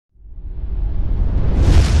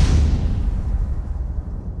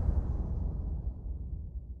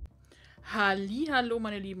Hallihallo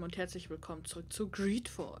meine Lieben und herzlich willkommen zurück zu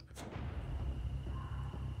GreedFall.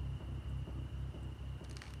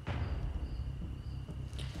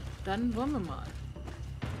 Dann wollen wir mal.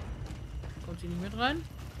 Kommt sie nicht mit rein?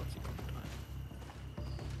 Doch, sie kommt mit rein.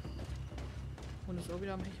 Und ist auch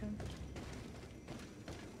wieder am Hecheln.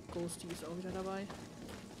 Ghosty ist auch wieder dabei.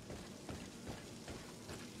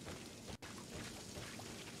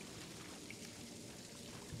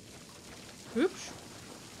 Hübsch.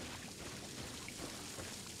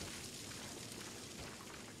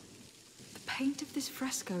 The paint of this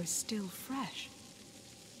fresco is still fresh.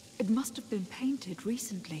 It must have been painted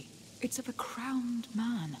recently. It's of a crowned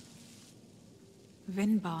man.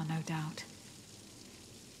 Vinbar, no doubt.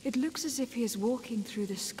 It looks as if he is walking through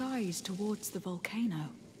the skies towards the volcano.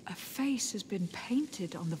 A face has been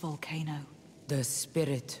painted on the volcano. The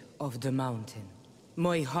spirit of the mountain.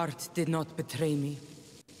 My heart did not betray me.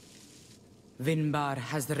 Vinbar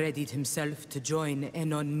has readied himself to join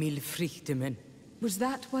Enon Milfrichtemen. Was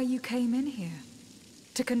that why you came in here?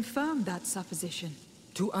 To confirm that supposition?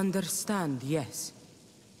 To understand, yes.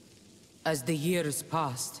 As the years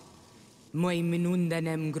passed, my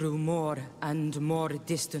Minundanem grew more and more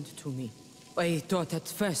distant to me. I thought at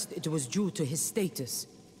first it was due to his status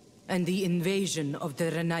and the invasion of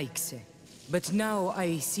the Renaikse. But now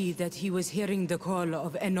I see that he was hearing the call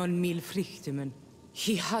of Enon Milfrichtemen.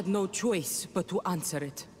 He had no choice but to answer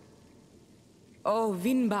it. Oh,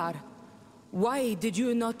 Vinbar, why did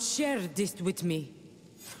you not share this with me?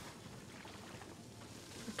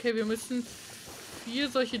 Okay, wir müssen 4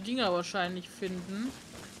 solche Dinger wahrscheinlich finden.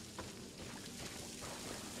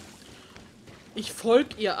 Ich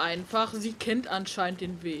folge ihr einfach. Sie kennt anscheinend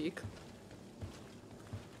den Weg.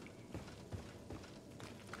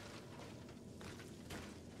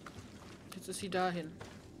 Jetzt ist sie dahin.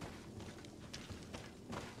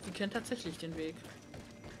 Sie kennt tatsächlich den Weg.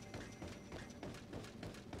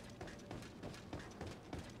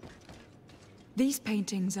 These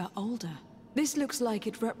paintings are older. This looks like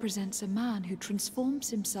it represents a man who transforms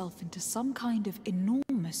himself into some kind of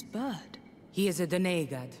enormous bird. He is a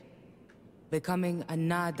Denegad, becoming a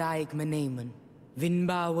Nadaig Meneman.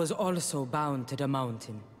 Vinbar was also bound to the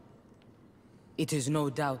mountain. It is no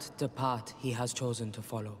doubt the path he has chosen to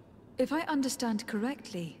follow. If I understand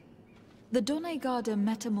correctly, the Donegada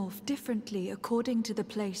metamorph differently according to the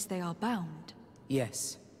place they are bound.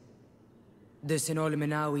 Yes. The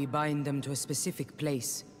Sinolmenawi bind them to a specific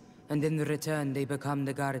place, and in return they become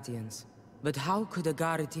the Guardians. But how could a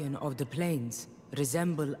Guardian of the Plains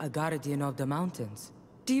resemble a Guardian of the Mountains?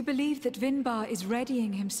 Do you believe that Vinbar is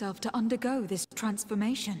readying himself to undergo this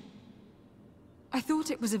transformation? I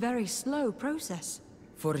thought it was a very slow process.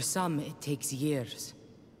 For some it takes years.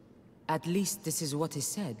 At least this is what is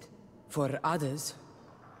said. For others,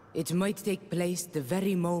 it might take place the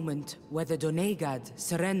very moment where the Donegad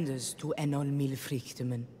surrenders to Enol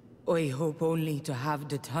Milfrichtemen. I hope only to have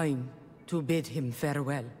the time to bid him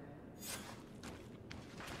farewell.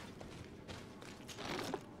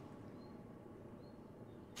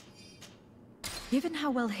 Given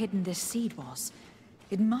how well hidden this seed was,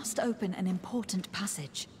 it must open an important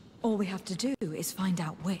passage. All we have to do is find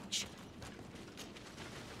out which.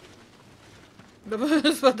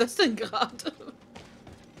 Was war das denn gerade?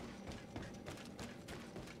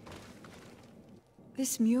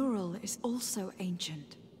 This mural is also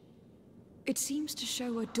ancient. It seems to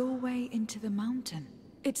show a doorway into the mountain.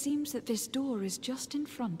 It seems that this door is just in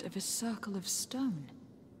front of a circle of stone.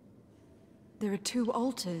 There are 2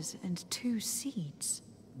 altars and 2 seeds.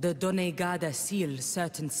 The Donegada seal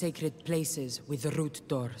certain sacred places with root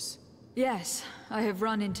doors. Yes, I have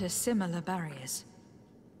run into similar barriers.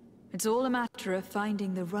 It's all a matter of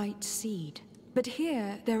finding the right seed. But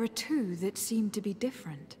here, there are 2 that seem to be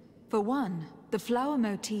different. For one, the flower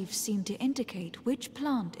motifs seem to indicate which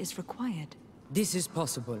plant is required. This is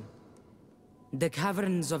possible. The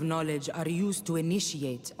caverns of knowledge are used to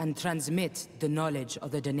initiate and transmit the knowledge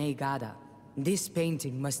of the Donegada. This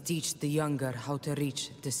painting must teach the younger how to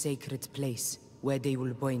reach the sacred place where they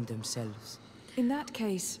will bind themselves. In that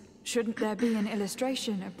case, shouldn't there be an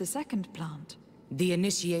illustration of the second plant? The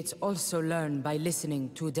initiates also learn by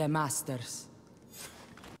listening to their masters.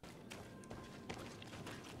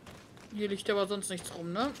 Hier liegt aber sonst nichts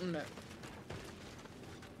rum, ne? Ne.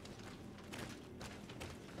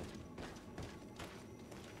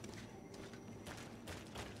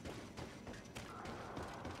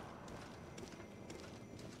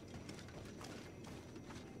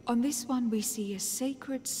 On this one we see a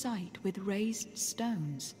sacred site with raised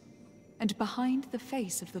stones. And behind the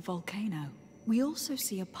face of the volcano, we also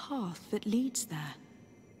see a path that leads there.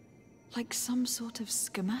 Like some sort of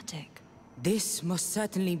schematic. This must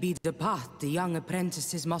certainly be the path the young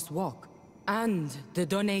apprentices must walk. And the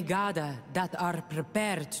Donegada that are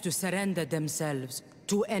prepared to surrender themselves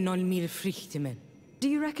to Enolmir Frichtimen. Do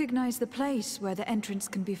you recognize the place where the entrance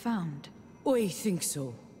can be found? I think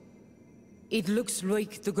so. It looks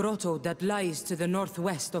like the grotto that lies to the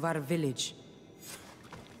northwest of our village.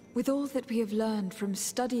 With all that we have learned from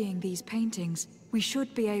studying these paintings, we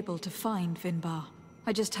should be able to find Vinbar.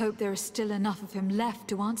 I just hope there is still enough of him left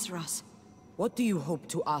to answer us. What do you hope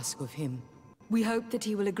to ask of him? We hope that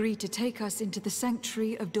he will agree to take us into the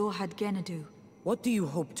sanctuary of Dorhad Genadu. What do you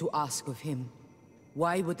hope to ask of him?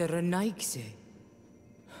 Why would a Renaig say?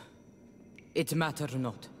 It matter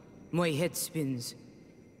not. My head spins.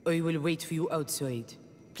 I will wait for you outside.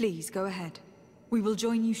 Please, go ahead. We will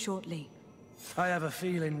join you shortly. I have a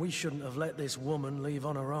feeling we shouldn't have let this woman leave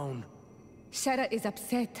on her own. Sarah is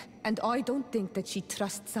upset, and I don't think that she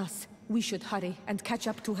trusts us. We should hurry and catch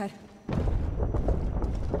up to her.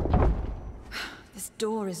 This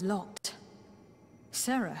door is locked.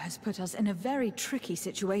 Sarah has put us in a very tricky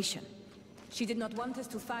situation. She did not want us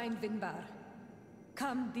to find Vinbar.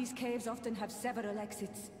 Come, these caves often have several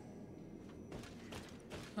exits.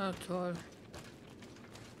 Ah, toll.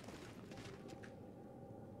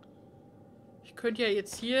 Ich könnte ja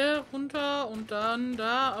jetzt hier runter und dann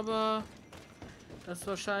da, aber das ist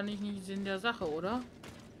wahrscheinlich nicht Sinn der Sache, oder?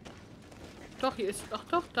 Doch, hier ist... Ach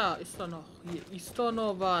doch, da ist er noch. Hier ist doch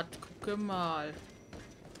noch was. Gucke mal.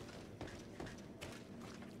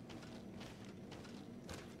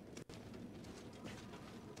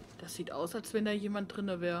 Das sieht aus, als wenn da jemand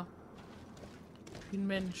drinne wäre. Wie ein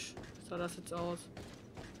Mensch. Wie sah das jetzt aus?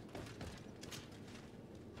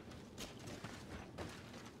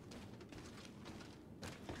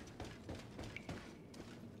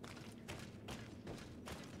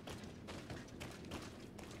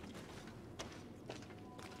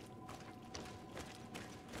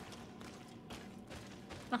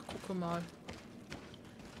 Ach, gucke mal.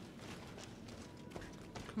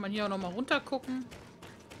 Kann man hier auch noch mal runter gucken?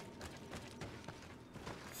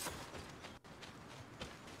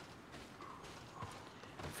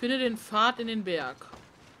 Finde den Pfad in den Berg.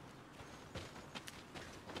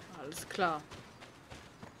 Alles klar.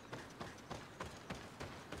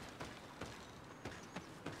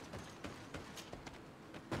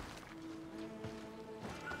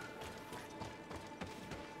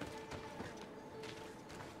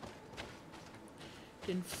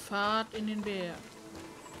 Den Pfad in den Berg.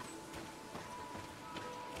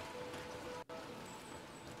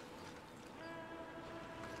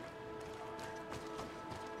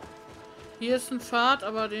 Hier ist ein Pfad,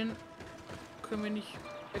 aber den können wir nicht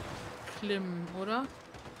wegklimmen, oder?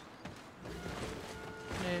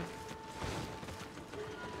 Nee.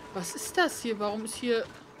 Was ist das hier? Warum ist hier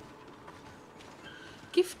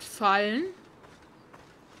Giftfallen?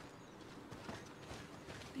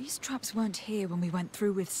 These traps weren't here when we went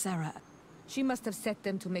through with Sarah. She must have set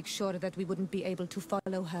them to make sure that we wouldn't be able to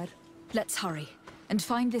follow her. Let's hurry and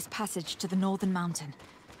find this passage to the northern mountain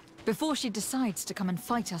before she decides to come and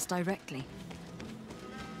fight us directly.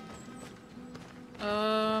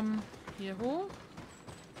 Hier hoch.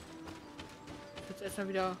 Jetzt erstmal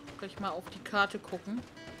wieder gleich mal auf die Karte gucken.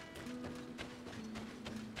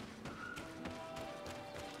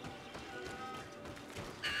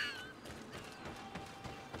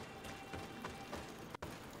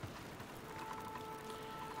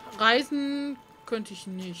 Reisen könnte ich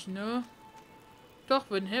nicht, ne? Doch,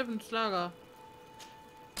 wenn Heavens Lager.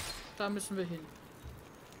 Da müssen wir hin.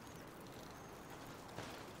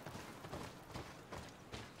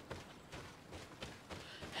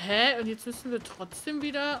 Hä? Und jetzt müssen wir trotzdem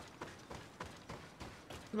wieder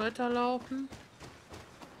weiterlaufen.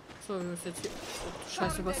 So, wir müssen jetzt hier... Oh,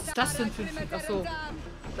 Scheiße, was ist das denn für ein... Achso,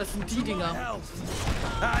 das sind die Dinger.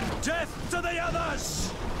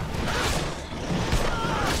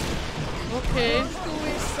 Okay.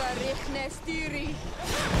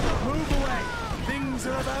 Move away! Things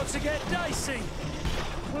are about to get dicey!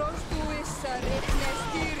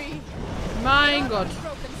 Mein Gott.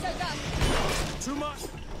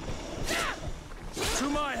 To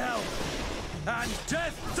my help! And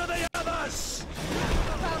death to the others!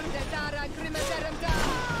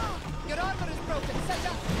 Your armor is broken.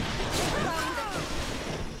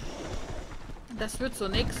 Das wird so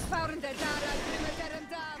nix.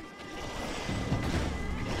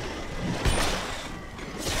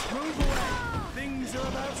 Move away! Things are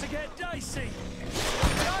about to get dicey!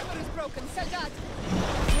 Your armor is broken. Soldat.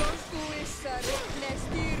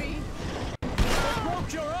 I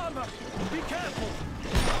broke your armor! Be careful!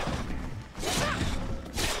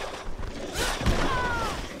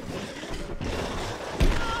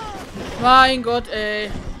 Mein Gott,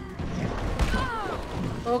 ey.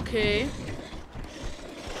 Okay.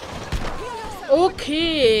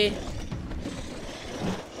 Okay.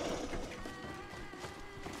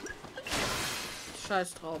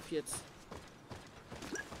 Scheiß drauf jetzt.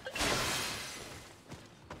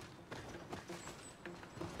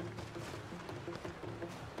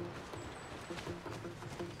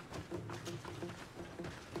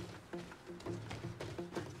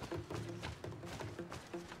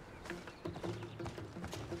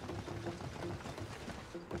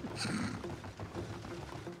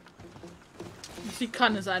 Sie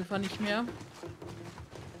kann es einfach nicht mehr.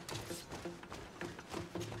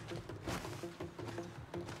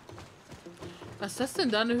 Was ist das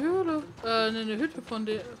denn da? Eine Höhle? Eine Hütte von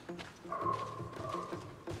der...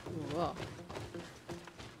 Wow.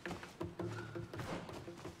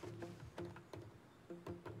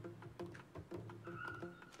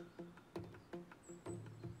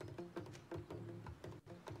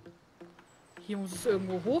 Hier muss es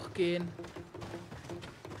irgendwo hochgehen.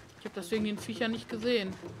 Ich habe deswegen den Viecher nicht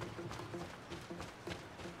gesehen.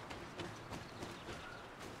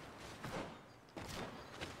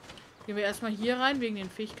 Gehen wir erstmal hier rein, wegen den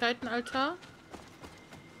Fähigkeitenaltar.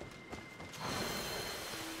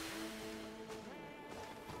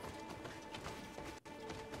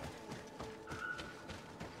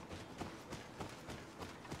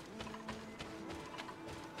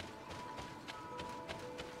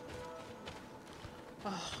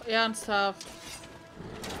 Ach, ernsthaft.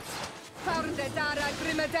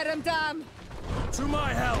 To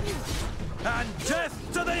my help! And death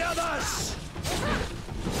to the others!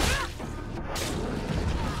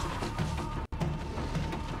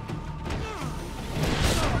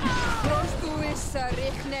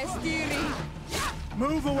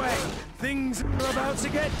 Move away! Things are about to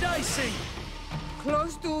get dicey!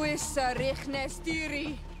 Close to is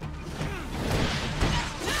Richnestiri.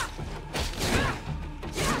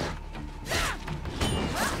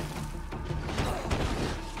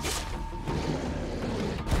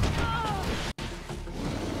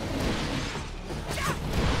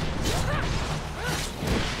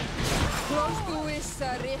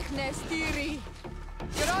 Richnestiri.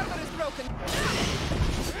 Your armor is broken.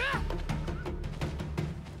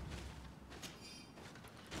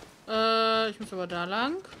 Ich muss aber da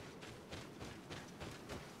lang.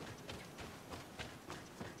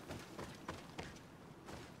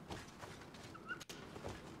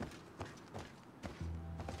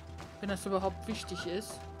 Wenn das überhaupt wichtig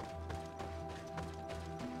ist.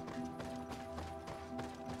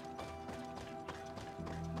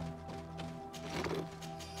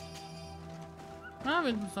 Na,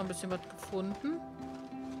 wir haben noch ein bisschen was gefunden.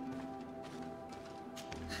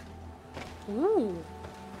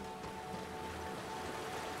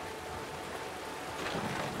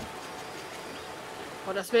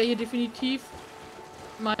 Oh, das wäre hier definitiv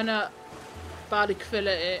meine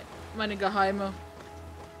Badequelle, ey. Meine geheime.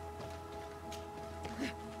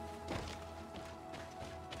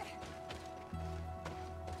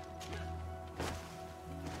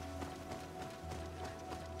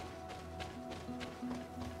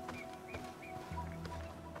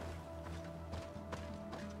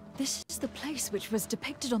 This is the place which was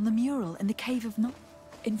depicted on the mural in the Cave of No.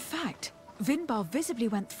 In fact, Vinbar visibly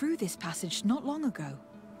went through this passage not long ago.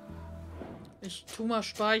 Ich tu mal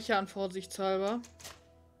speichern, vorsichtshalber.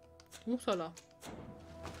 Upsala.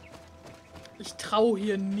 Ich traue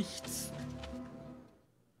hier nichts.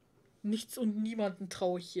 Nichts und niemanden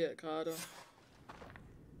traue ich hier gerade.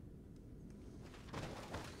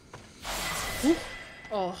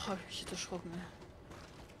 Oh, hab ich mich jetzt erschrocken.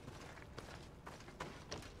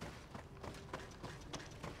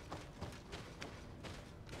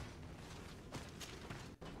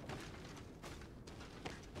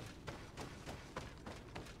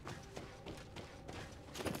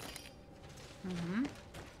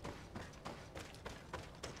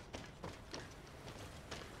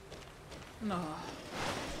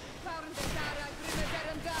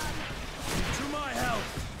 To my help!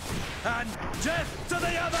 And death to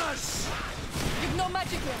the others! You've no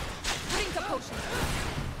magic left. Drink a potion.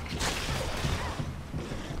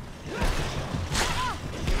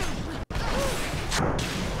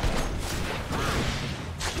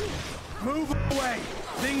 Move away!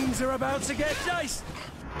 Things are about to get dicey!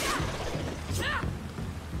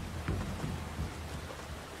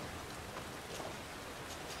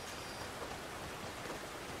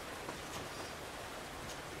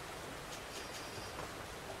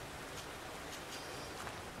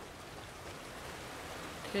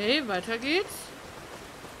 Okay, weiter geht's.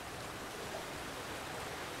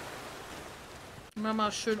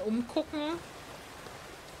 Mal schön umgucken.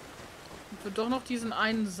 Ob wir doch noch diesen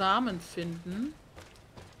einen Samen finden.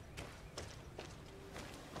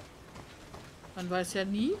 Man weiß ja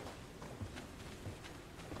nie.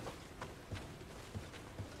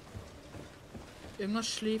 Irgendwas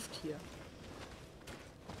schläft hier.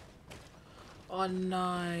 Oh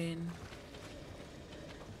nein.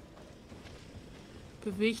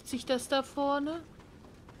 Bewegt sich das da vorne?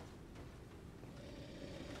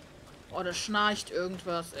 Oh, da schnarcht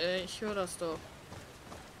irgendwas, ey. Ich höre das doch.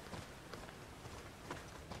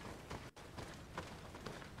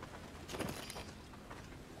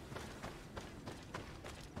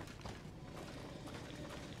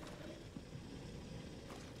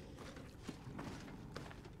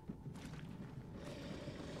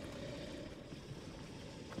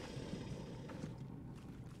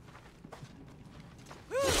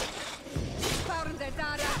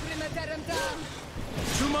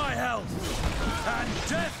 To my health! And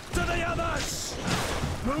death to the others!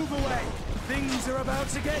 Move away! Things are about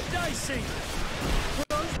to get dicey!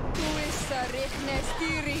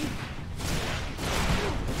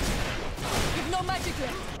 You've no magic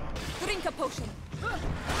left. Drink a potion.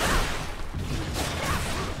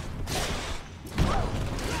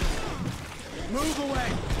 Move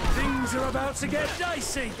away! Things are about to get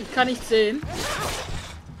dicey! Ich kann nicht sehen.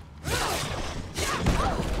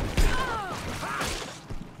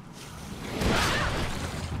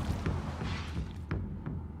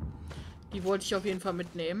 Die wollte ich auf jeden Fall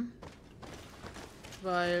mitnehmen.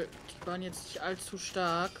 Weil die waren jetzt nicht allzu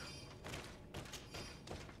stark.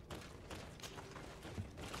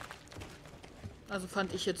 Also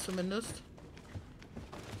fand ich jetzt zumindest.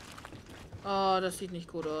 Oh, das sieht nicht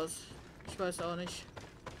gut aus. Ich weiß auch nicht.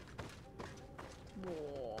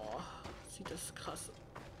 Boah, sieht das krass.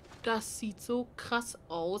 Das sieht so krass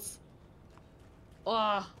aus.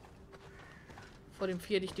 Oh. Vor dem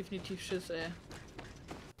Vieh hätte ich definitiv Schiss, ey.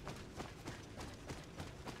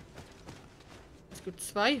 Es gibt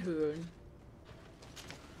 2 Höhlen.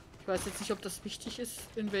 Ich weiß jetzt nicht, ob das wichtig ist,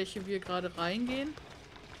 in welche wir gerade reingehen.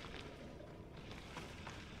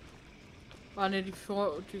 Ah ne, die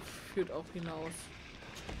führt auch hinaus.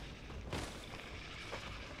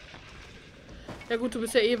 Ja gut, du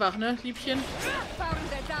bist ja eh wach, ne, Liebchen?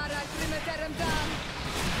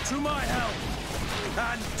 To my help!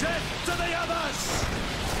 And death to the others!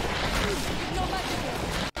 No magic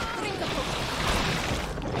left. Drink a potion.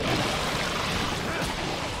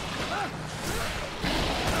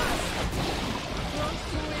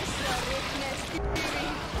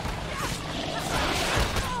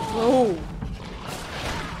 Oh.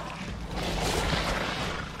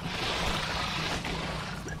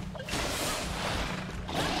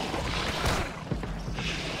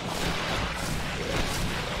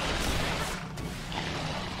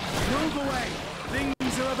 Move away!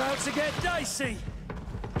 Things are about to get dicey!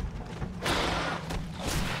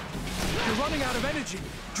 You're running out of energy.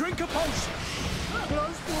 Drink a potion!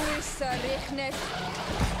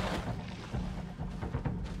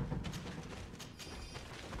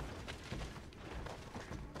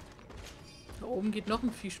 Da oben geht noch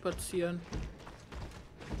ein Vieh spazieren.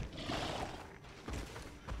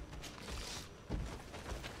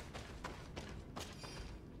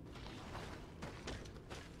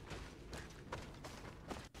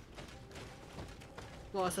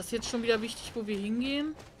 Boah, ist das jetzt schon wieder wichtig, wo wir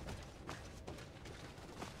hingehen?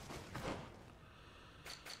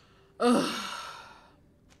 Oh.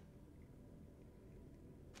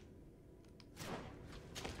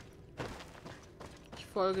 Ich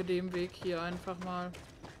folge dem Weg hier einfach mal.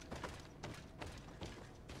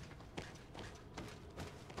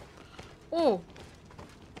 Oh.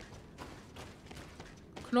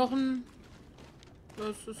 Knochen.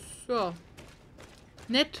 Das ist, ja,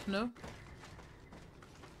 nett, ne?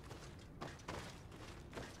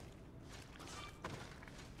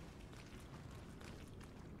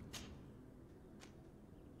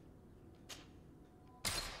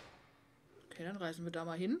 Okay, dann reisen wir da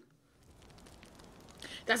mal hin.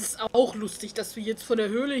 Das ist auch lustig, dass wir jetzt von der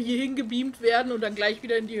Höhle hier hingebeamt werden und dann gleich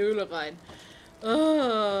wieder in die Höhle rein.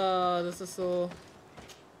 Ah, das ist so...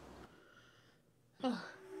 Ah.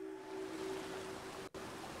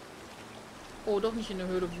 Oh, doch nicht in der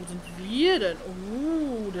Höhle. Wo sind wir denn?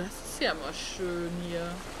 Das ist ja mal schön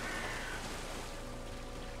hier.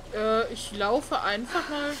 Ich laufe einfach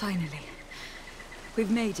mal... Finally.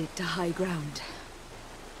 We've made it to high ground.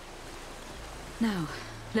 Now,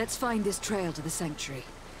 let's find this trail to the sanctuary.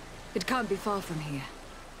 It can't be far from here.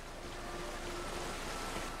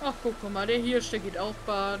 Ach, guck mal, der Hirsch, der geht auch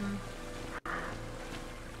baden.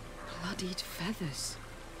 Bloodied feathers.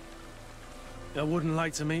 I wouldn't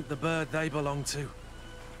like to meet the bird they belong to.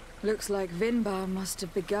 Looks like Vinbar must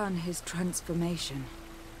have begun his transformation.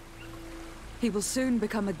 He will soon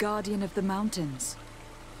become a guardian of the mountains.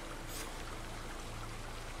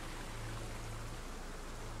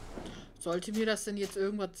 Sollte mir das denn jetzt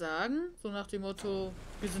irgendwas sagen? So nach dem Motto,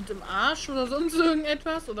 wir sind im Arsch oder sonst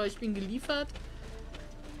irgendetwas? Oder ich bin geliefert?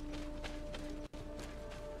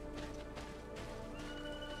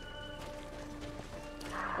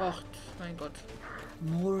 Och, mein Gott.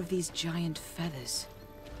 More of these giant feathers.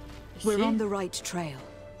 We're on the right trail.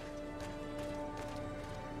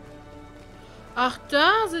 Ach,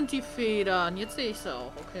 da sind die Federn. Jetzt sehe ich sie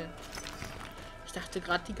auch. Okay. Ich dachte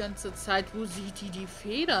gerade die ganze Zeit, wo sieht die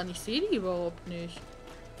Federn? Ich sehe die überhaupt nicht.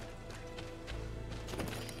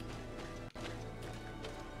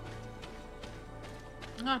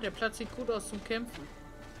 Ah, der Platz sieht gut aus zum Kämpfen.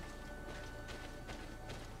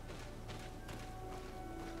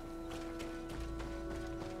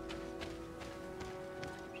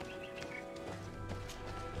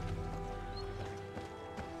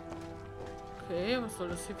 Okay, was soll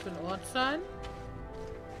das hier für ein Ort sein?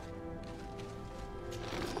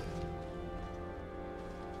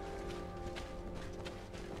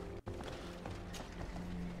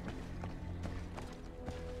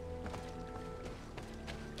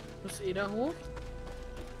 Muss eh da hoch?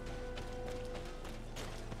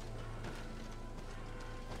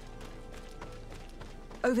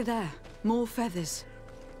 Over there, more feathers.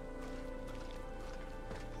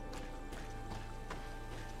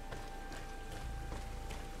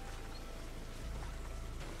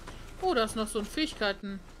 Oh, da ist noch so ein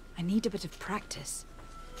Fähigkeiten. I need a bit of practice.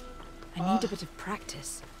 I need a bit of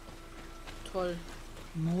practice. Toll.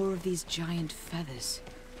 More of these giant feathers.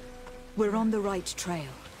 We're on the right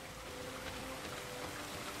trail.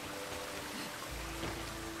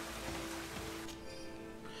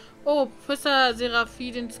 Oh, Professor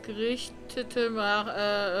Seraphidins gerichtete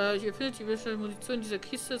ihr findet die virtuelle Munition in dieser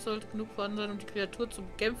Kiste, sollte genug vorhanden sein, um die Kreatur zu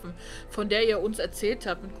bekämpfen, von der ihr uns erzählt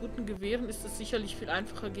habt. Mit guten Gewehren ist es sicherlich viel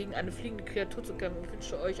einfacher, gegen eine fliegende Kreatur zu kämpfen. Ich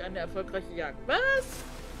wünsche euch eine erfolgreiche Jagd. Was?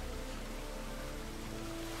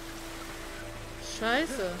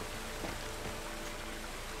 Scheiße.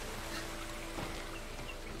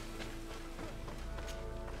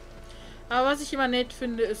 Aber was ich immer nett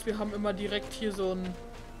finde, ist, wir haben immer direkt hier so ein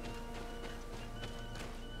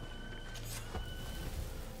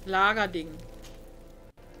Lagerding.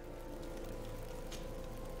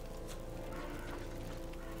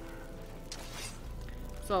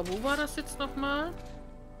 So, wo war das jetzt nochmal?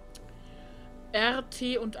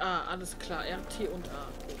 RT und A, alles klar. RT und A,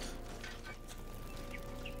 gut.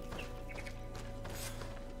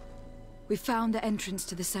 We found the entrance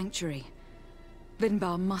to the sanctuary.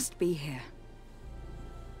 Vinbar must be here.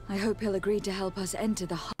 I hope he'll agree to help us enter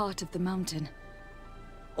the heart of the mountain.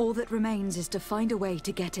 All that remains is to find a way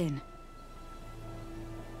to get in.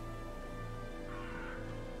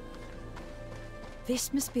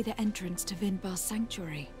 This must be the entrance to Vinbar's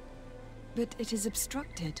sanctuary. But it is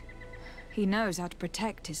obstructed. He knows how to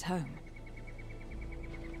protect his home.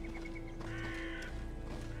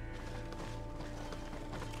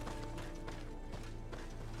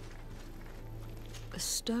 A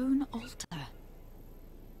stone altar.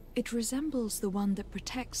 It resembles the one that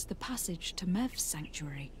protects the passage to Mev's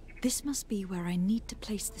sanctuary. This must be where I need to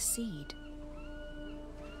place the seed.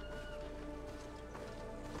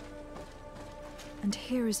 And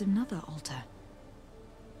here is another altar.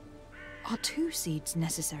 Are 2 seeds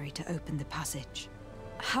necessary to open the passage?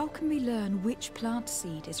 How can we learn which plant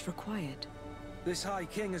seed is required? This High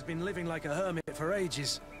King has been living like a hermit for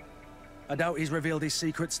ages. I doubt he's revealed his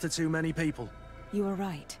secrets to too many people. You are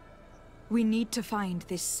right. We need to find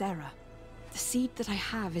this Sarah. The seed that I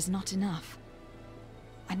have is not enough.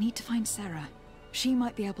 I need to find Sarah. She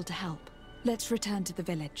might be able to help. Let's return to the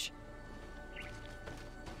village.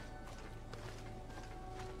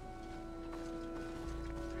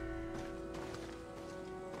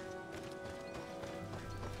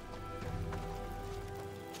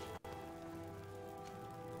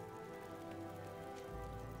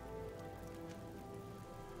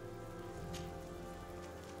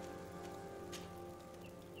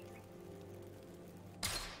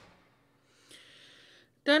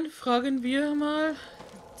 Dann fragen wir mal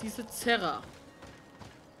diese Zerra.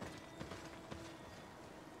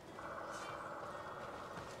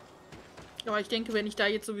 Aber ich denke, wenn ich da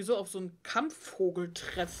jetzt sowieso auf so einen Kampfvogel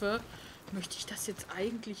treffe, möchte ich das jetzt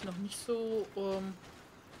eigentlich noch nicht so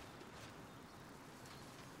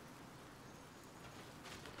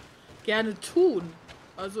gerne tun.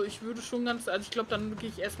 Also ich würde schon ganz, also ich glaube, dann gehe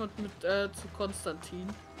ich erstmal mit zu Konstantin.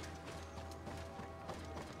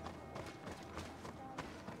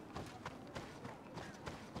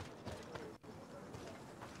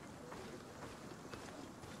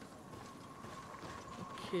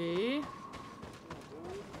 Okay.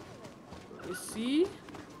 Wo ist sie?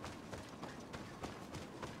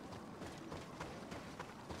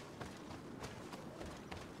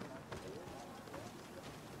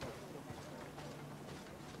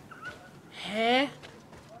 Hä?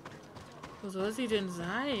 Wo soll sie denn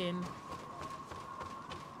sein?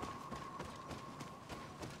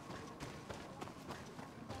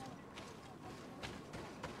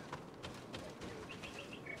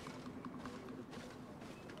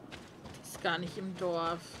 Die ist gar nicht im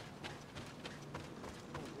Dorf.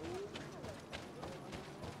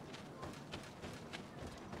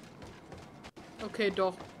 Okay,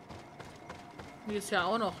 doch. Hier ist ja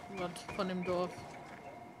auch noch was von dem Dorf.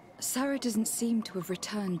 Sarah doesn't seem to have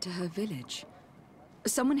returned to her village.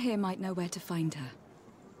 Someone here might know where to find her.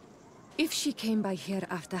 If she came by here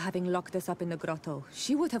after having locked us up in the grotto,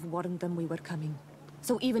 she would have warned them we were coming.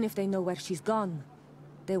 So even if they know where she's gone,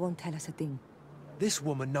 they won't tell us a thing. This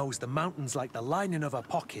woman knows the mountains like the lining of her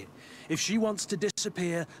pocket. If she wants to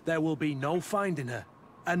disappear, there will be no finding her.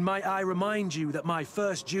 And might I remind you that my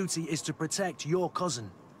first duty is to protect your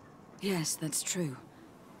cousin? Yes, that's true.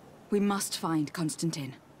 We must find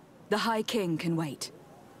Constantine. The High King can wait.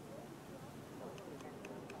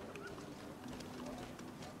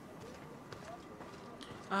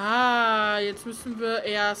 Ah, jetzt müssen wir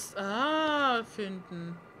erst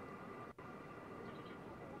finden.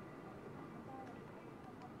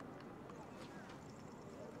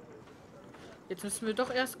 Jetzt müssen wir doch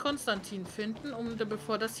erst Konstantin finden,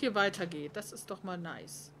 bevor das hier weitergeht. Das ist doch mal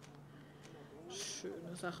nice.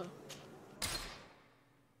 Schöne Sache.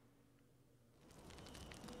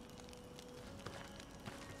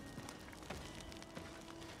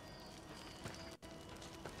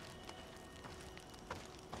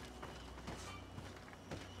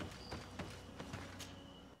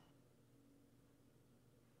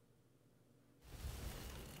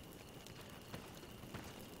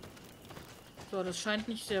 So, das scheint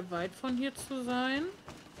nicht sehr weit von hier zu sein.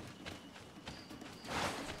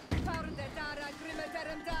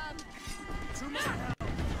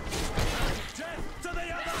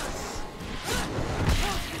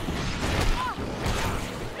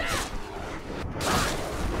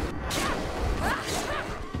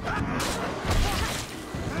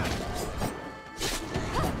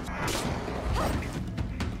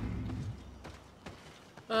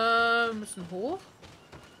 Müssen hoch.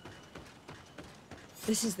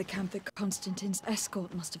 This is the camp that Constantine's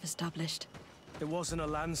escort must have established. It wasn't a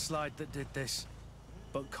landslide that did this,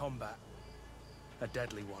 but combat. A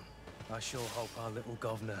deadly one. I sure hope our little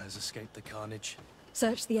governor has escaped the carnage.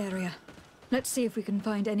 Search the area. Let's see if we can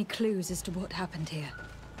find any clues as to what happened here.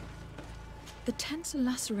 The tents are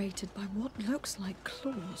lacerated by what looks like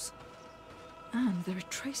claws. And there are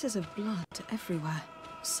traces of blood everywhere.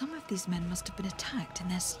 Some of these men must have been attacked in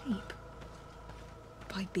their sleep.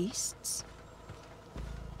 By beasts?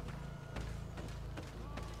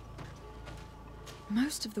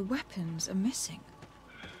 Most of the weapons are missing.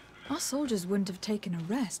 Our soldiers wouldn't have taken a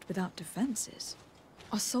rest without defenses.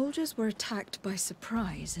 Our soldiers were attacked by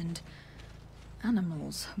surprise, and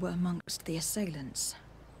animals were amongst the assailants.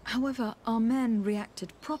 However, our men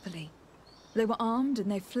reacted properly. They were armed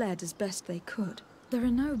and they fled as best they could. There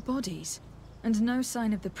are no bodies, and no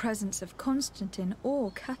sign of the presence of Constantine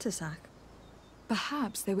or Katasak.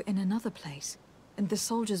 Perhaps they were in another place, and the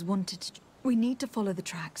soldiers wanted to... We need to follow the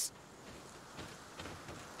tracks.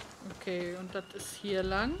 Okay, und das ist hier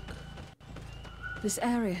lang. This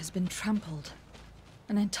area has been trampled.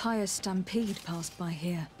 An entire stampede passed by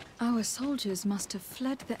here. Our soldiers must have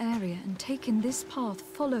fled the area and taken this path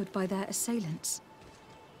followed by their assailants.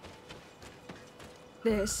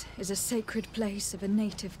 This is a sacred place of a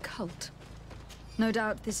native cult. No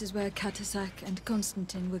doubt this is where Katasak and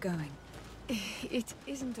Constantine were going. It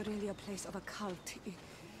isn't really a place of a cult,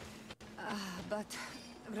 but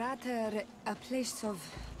rather a place of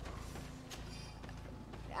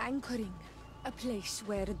anchoring. A place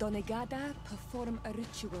where Donegada perform a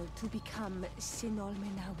ritual to become Sinol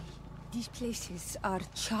Menawi. These places are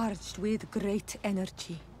charged with great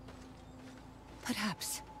energy.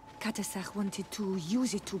 Perhaps Katasak wanted to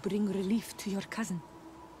use it to bring relief to your cousin.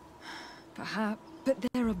 Perhaps, but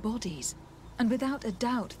there are bodies. And without a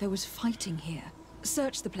doubt, there was fighting here.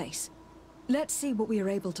 Search the place. Let's see what we are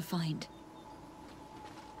able to find.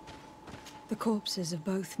 The corpses of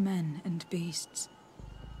both men and beasts.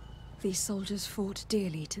 These soldiers fought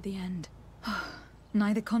dearly to the end.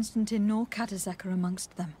 Neither Constantine nor Katasak are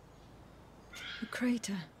amongst them. The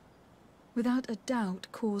crater, without a doubt,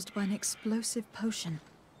 caused by an explosive potion.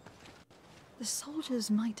 The soldiers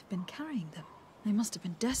might have been carrying them. They must have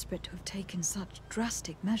been desperate to have taken such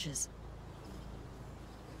drastic measures.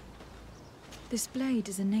 This blade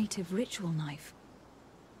is a native ritual knife,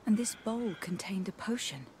 and this bowl contained a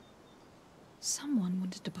potion. Someone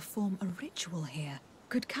wanted to perform a ritual here.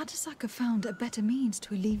 Could Katasak have found a better means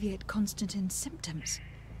to alleviate Constantine's symptoms?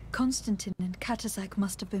 Constantine and Katasak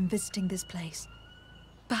must have been visiting this place,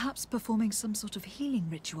 perhaps performing some sort of healing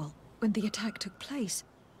ritual. When the attack took place,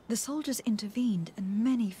 the soldiers intervened and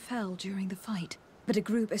many fell during the fight, but a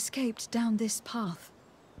group escaped down this path.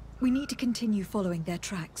 We need to continue following their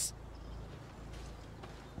tracks.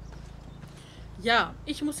 Ja,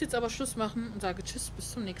 ich muss jetzt aber Schluss machen und sage Tschüss,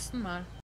 bis zum nächsten Mal.